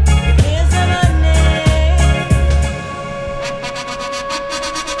know. With me some money.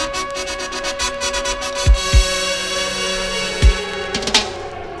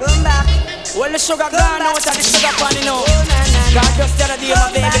 Come back. Well, the sugar gone now, so the sugar pan, you know. God just the other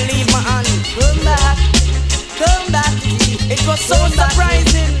day, my baby leave my hand. Come back. It was so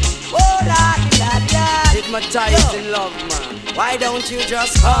surprising. Oh, la. Hypnotizing love, man. Why don't you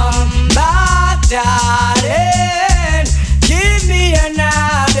just come back, darling? Give me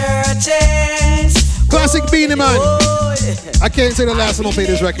another chance. Classic Beanie Man. Oh, yeah. I can't say the last time I played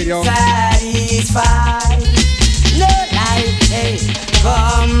this record, yo. Satisfied. No lie, hey.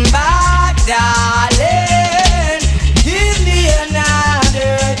 Come back, darling. Give me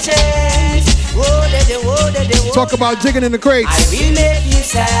another chance. Whoa, whoa. Talk about jigging in the crates. I will make you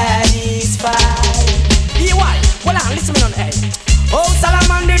satisfied. Be wise. Well, listen me on, hey. Oh,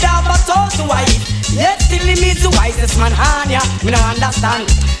 Solomon did have a toast wife. Yet still he meets the wisest man, Hanya. Me no understand.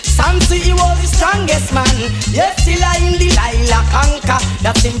 Samson, he was the strongest man. Yet still I in Delilah conquer.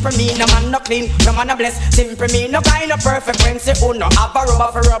 That simple me, no man no clean, no man no bless. Simple me, no kind of perfect friend. Say, oh no, have a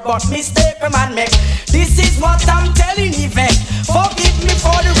rubber for a but mistake a man make. This is what I'm telling Yvette. Forgive me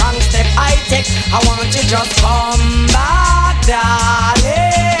for the wrong step I take. I want you just come back,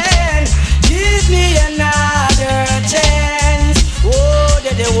 darling. Give me another chance. Oh,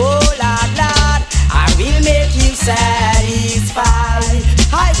 Lord, I will make you satisfied.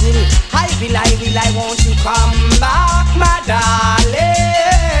 I want you come back, my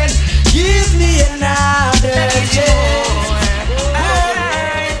darling. Give me another chance.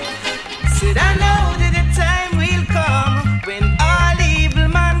 Said I know that the time will come when all evil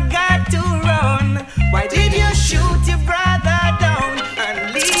man got to run. Why did you shoot your brother down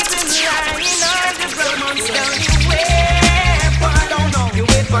and leave him lying on the ground? Down your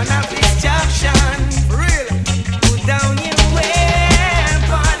weapon of destruction. Real. Put down your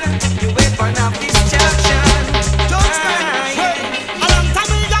weapon of destruction. Don't stand. A long time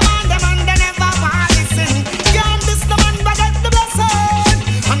we demand them and they never want to listen. Can't this the man that get the blessing?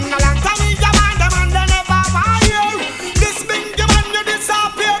 And a long time we demand them and they never want to hear. This big man you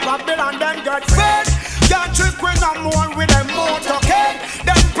disappear. Babylon then get fed. Can't trick with no more with them motorcade.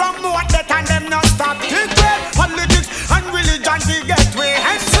 Them promote that and them not stop it. Politics and religion to get we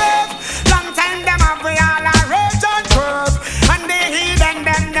enslaved. Long time them have we all a rage and curve. And the heathen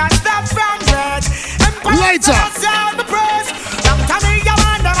them not stop from rage. Lights up. The praise. Long time we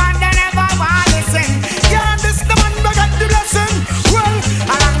demand them and they never want to listen. Can't this the man that get the blessing? Well,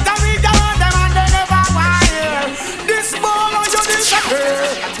 a long time we demand them and they never want to hear. This ball on you disappear.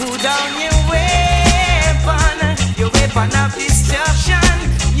 Put down your weapon of destruction.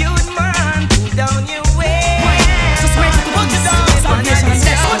 You'd man, put down your weapon. Just wait to put it down.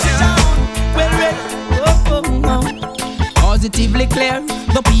 Positively clear,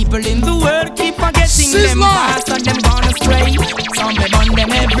 the people in the world keep forgetting them fast and them gone astray. Some they burn them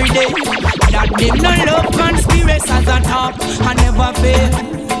every day. That them no love conspiracies at top and never fail.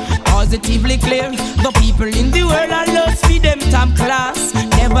 Positively clear, the people in the world are lost for them top class.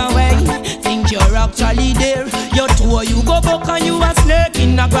 Never way, think you're actually there. You tour, you go back and you a snake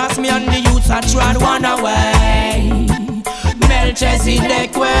in the grass. Me and the youths are trying one away.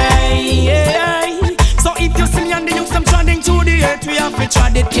 Melchizedek way, yeah. So if you see me and the youths, I'm treading to the earth. We have to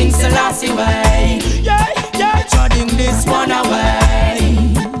tread it King Selassie way. Yeah, treading this one away.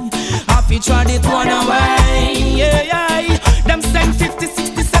 Have to tread it one away. Yeah. Them send 50,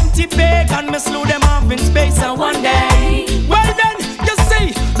 60, 70 big and me slew them off in space and one day. Well then, you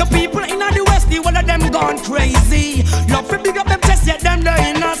see, the people in the West, the one of them gone crazy. Love to big up them chest, yet them they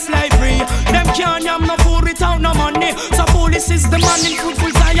in a slavery. Them can't yam no food without no money. So police is the man in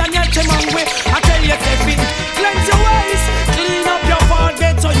fruitful Zion, yet them hungry. I tell you, Stephen, cleanse your ways, clean up your fault,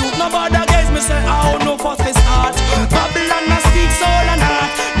 get to you. Nobody against me say, oh no fuss this heart. Babylon a speak soul and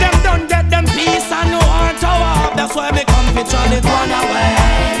heart. Them don't get them peace and no heart to walk. That's why me come to try it one away.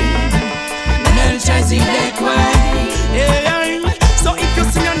 Melchizedek way. Yeah. So if you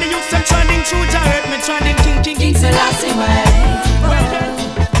see me on the youth, I'm trying through Jared, me trying King Selassie way.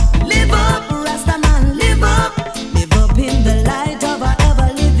 Live up, Rastaman, live up. Live up in the light of our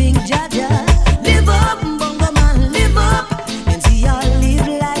ever-living Jaja. Live up, Bongo man, live up. And see our live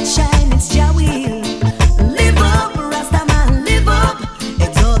light shine, it's Jawil. Live up, Rastaman, live up.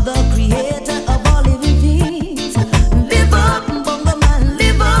 Exalt the creator of all living things. Live up, Bongo man,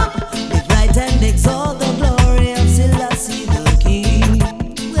 live up. Live right and exalt the glory of Selassie the King.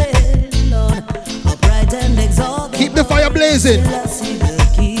 Well, Lord, upright and exalt the Keep the fire blazing. Selassie the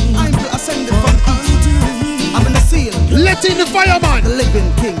King. I'm ascended from east. I'm in the seal. Let in the fire, man. The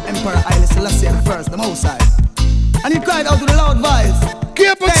living King, Emperor Haile Selassie the First, the Most High. And he cried out with a loud voice.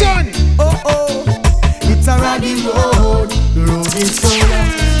 Keep it on. Oh, it's a raggy road. The road is so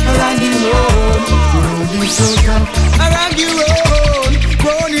rough. A raggy road. The road is so tough. A raggy road.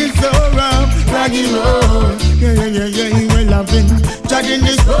 Road is so rough. Raggy road. Yeah, we're loving. Judging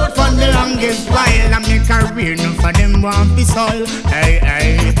this road for the longest while. I'm in career, none for them want be soil.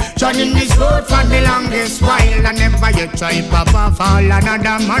 Hey. Judging this road for the longest while. And never you try papa fall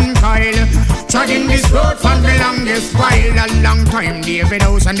another man coil. Judging this road for the longest while. A long time David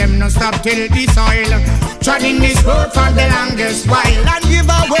House and them no stop till the soil. Judging this road for the longest while. And give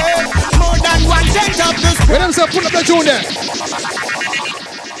away more than 1/10 of this. Let them say put up the tune there.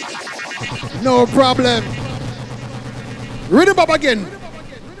 No problem. Rhythm up again.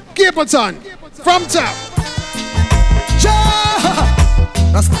 Keep it on. From top.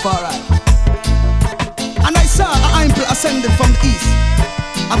 Rastafari. And I saw an angel ascended from the east,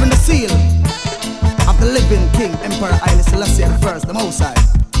 having the seal of the living King, Emperor Haile Selassie the First, the Most High.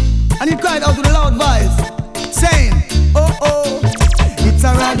 And he cried out with a loud voice, saying, oh, it's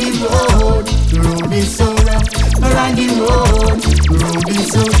a raggy road. The road is so rough. A raggy road. The road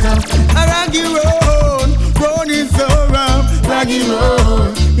is so tough. A raggy road. Road is so rough. Raggy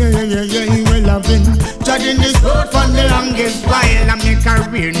road. Yeah, we're loving. longest while. I make a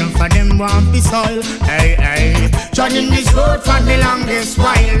career, none for them want be soil. Hey, hey. Treading this road for the longest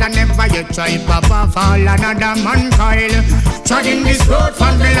while. I never you try papa fall another man coil. Treading this road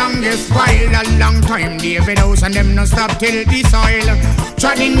for the longest while. A long time David House and them no stop till the soil.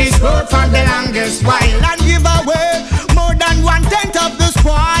 Treading this road for the longest while. And give away more than 1/10 of the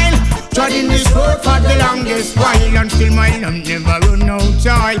spoil. Treading this road for the longest while. And still my lamp never run out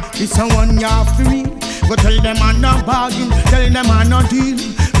child. It's a one year for me. Go tell them I'm not bargain, tell them I'm not deal.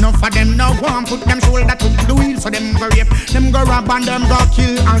 Enough for them now want put them shoulder to the wheel. So them go rape, them go rob and them go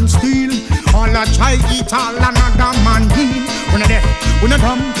kill and steal. All a try eat all another man heal. We not deaf, we not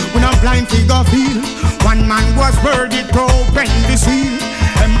dumb, we not blind figure feel. One man was worthy to open the seal.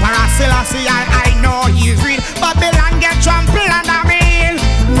 Emperor Selassie, I know he's real. Babylon get trampled and a meal.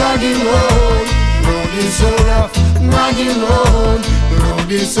 Rocky road, road is so rough. Rocky road,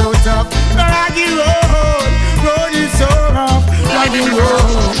 road is so tough. Rocky road, road is so rough. Rocky road.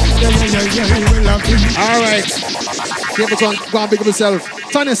 All right. Keep it on. Go and pick up yourself.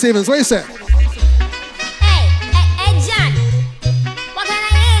 Tanya Stevens, what you say? Hey, John. What can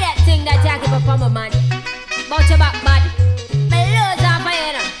I hear that thing that you keep up on my man? About your back, bud. My loads on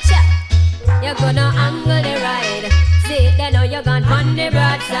fire now. Sure. You're gonna angle the ride. See it, then you're gone on the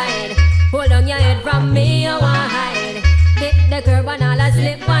broadside. Hold on your head from me, you want hide. Hit the curb and all a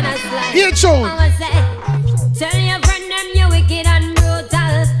slip and a slide. Here, Sean. I say, tell your friend them you wicked and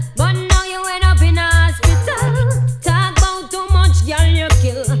brutal, but now you end up in a hospital. Talk about too much, girl, you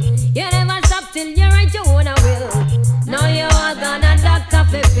kill. You never stop till you write your own will. Now you are gonna doctor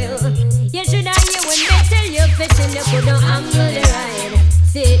fulfill. You should have you when they tell you fitting, you couldn't angle the ride.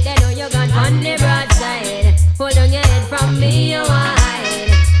 See it, they know you're gone on the broadside. Hold on your head from me, you want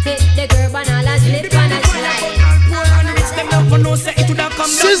hide. Hit the curb and all a slip and a slide.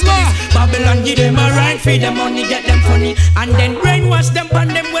 Sizzler. Babylon give them a ride, feed them money, get them funny, and then brainwash them on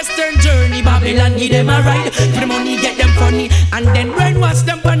them western journey. Babylon give them a ride, feed them money, get them funny, and then brainwash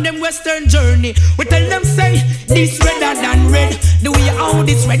them on them western journey. We tell them say this redder than red. The way how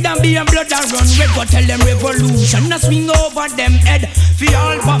this red and be and blood and run red. Go tell them revolution a swing over them head. For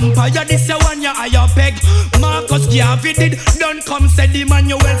all vampire, this a one ya higher peg. Marcus Garvey did don't come said the man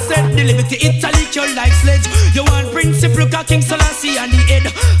you well said. The liberty Italy you like sledge. You want principle King Selassie and the head,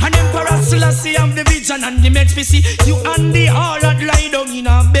 and Emperor Selassie have the vision and the meds. We see you and the harlot lie down in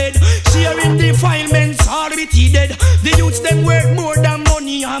a bed, sharing defilements all with dead. The youths them worth more than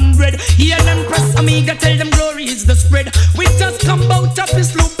money and bread. Hear them press Amiga, tell them glory is the spread. We just come out of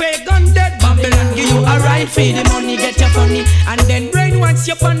this loop pagan dead. Babylon give you a ride, feed the money, get your funny, and then brainwash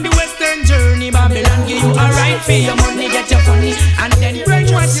you on the western journey. Babylon give you a ride, feed your money, get your funny, and then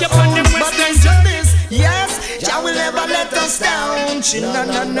brainwash you on the western journey. Yes, Jah will never let us down.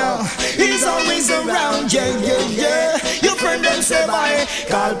 No. He's always around. Yeah. Your friend them say bye.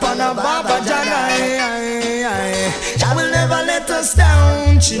 Call Pana Baba Janai. Jah will never let us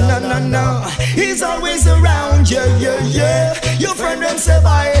down. No. He's always around. Yeah. Your friend them say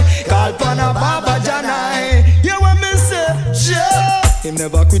bye. Call Pana Baba Janai. You want me say Jah? He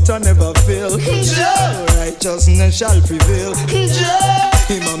never quit and never fail. Jah, righteousness shall prevail. Jah.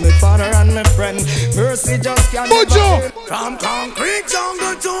 Him and my father and my friend. Mercy just can't never. From concrete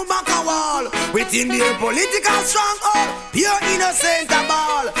jungle to Baka wall, within their political stronghold, pure innocent of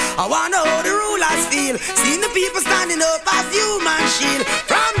all. I wanna how the rulers feel, seeing the people standing up as human shield.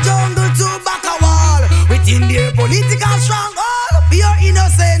 From jungle to Baka wall, within their political stronghold, pure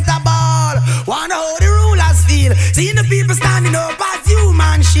innocent of all. Wanna how the rulers feel, seeing the people standing up as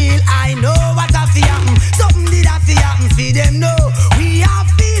human shield. I know what I feel happen, something did I feel happen for them know. We have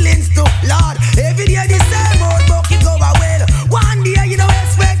feelings too, Lord. Every day the same old bucket go well. One day you know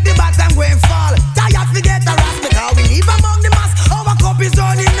expect the bottom going fall. Tired forget the rest because we live among the mass. Our cup is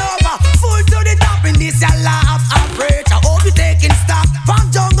running over, full to the top in this law of average. I hope you taking stock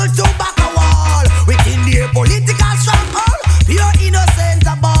from jungle to Baka wall. Within the political stronghold, pure innocent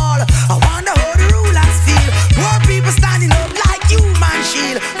of all. I wonder how the rulers feel. Poor people standing up like human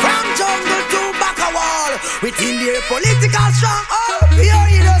shield. From jungle to Baka wall, within the political stronghold, pure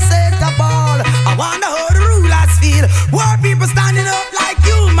innocent of all. I wonder how the rulers feel. Poor people standing up like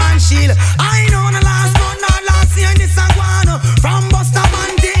human shield. I know the last month, not last year in this Aguano. From Busta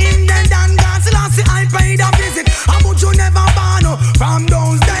Bunty, Indian Dan Gansi, last year I paid a visit. How much you never ban? From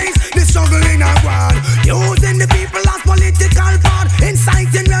those days, the struggle in Aguano. Using the people as political part,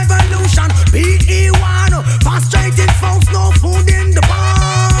 inciting revolution. PE1, frustrated folks, no food in the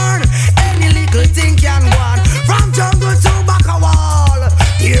barn. Any little thing can go on. From jungle to Baka wall,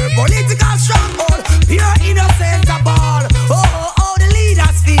 dear political stronghold, pure innocent of all. Oh, the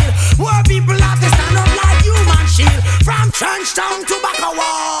leaders feel. More people Punchtown to back a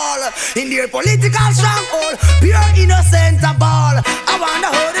wall. In their political stronghold, pure innocent a ball. I wonder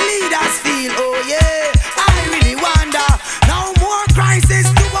how the leaders feel. Oh yeah, I really wonder. Now more crisis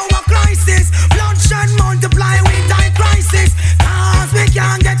to our crisis. Bloodshed multiply with time crisis. Cause we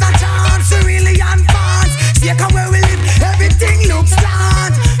can't get a chance to really advance. See where we live, everything looks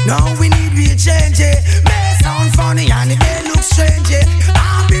slant. Now we need real change. May sound funny and it may look strange.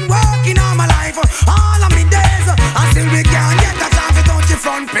 I've been working all my life, all of my days, until we can't get a chance to touch the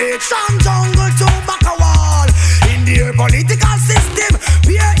front page. From jungle to back a wall. In their political system,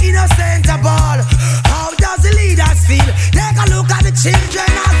 we are innocent a ball. How does the leaders feel? Take a look at the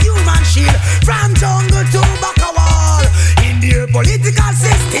children of human shield. From jungle to back a wall. In their political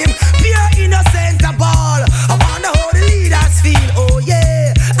system, we are innocent a ball. I wonder how the leaders feel. Oh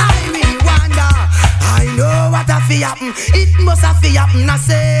yeah, I really wonder. I know what I feel happen. It must have feel happen. I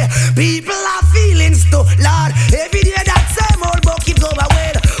say people have feelings too, Lord. Every day that same old bucket go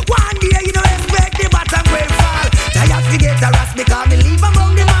away. One day you know expect the bottom will fall. Tired to get harassed because me leave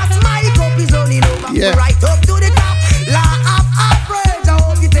among the mass. My cup is running over. Yeah. Right up to the top. Law of average. I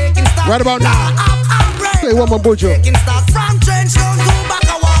hope you taking stock. Right about now. Law of average. Play one more Bujo. Taking stock from trench down to back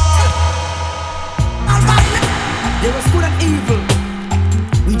a wall. There was good and evil.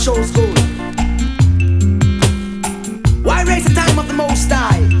 We chose good. Why raise the time of the Most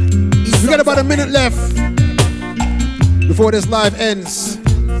High? We got about a minute left before this live ends.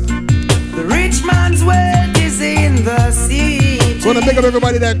 The rich man's wealth is in the city. So I want to pick up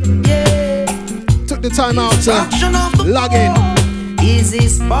everybody that took the time out to log in. Is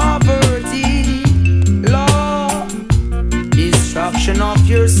his poverty, Lord? Destruction of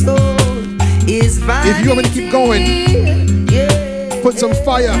your soul is vanity. If you want me to keep going, put some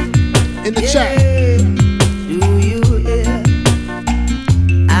fire in the chat.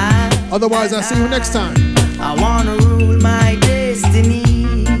 Otherwise, I'll see you next time. I wanna rule my destiny.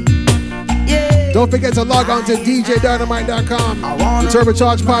 Don't forget to log on to DJDynamite.com, the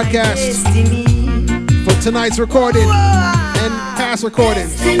Turbocharge podcast, for tonight's recording and past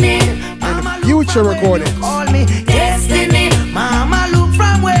recordings and future recordings. Call me destiny. Mama, look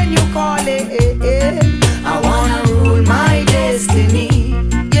from when you call it. I wanna rule my destiny.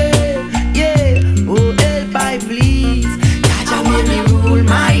 Yeah. Oh, help I please. Jaja, let me rule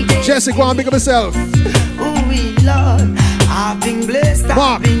my destiny. Jesse, go on, pick up yourself. Oh, we Lord. I've been blessed, Mark,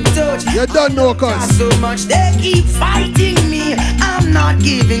 I've been touched. You done no cause. So much they keep fighting me. I'm not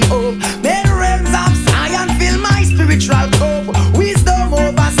giving up. May the realms of science fill my spiritual cup. Wisdom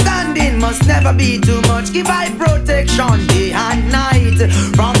overstanding must never be too much. Give I protection day and night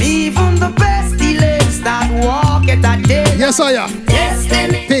from even the pestilence that walk at that day. Yes, I am.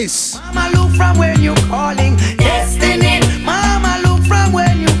 Destiny. Peace. Mama, look from when you're calling.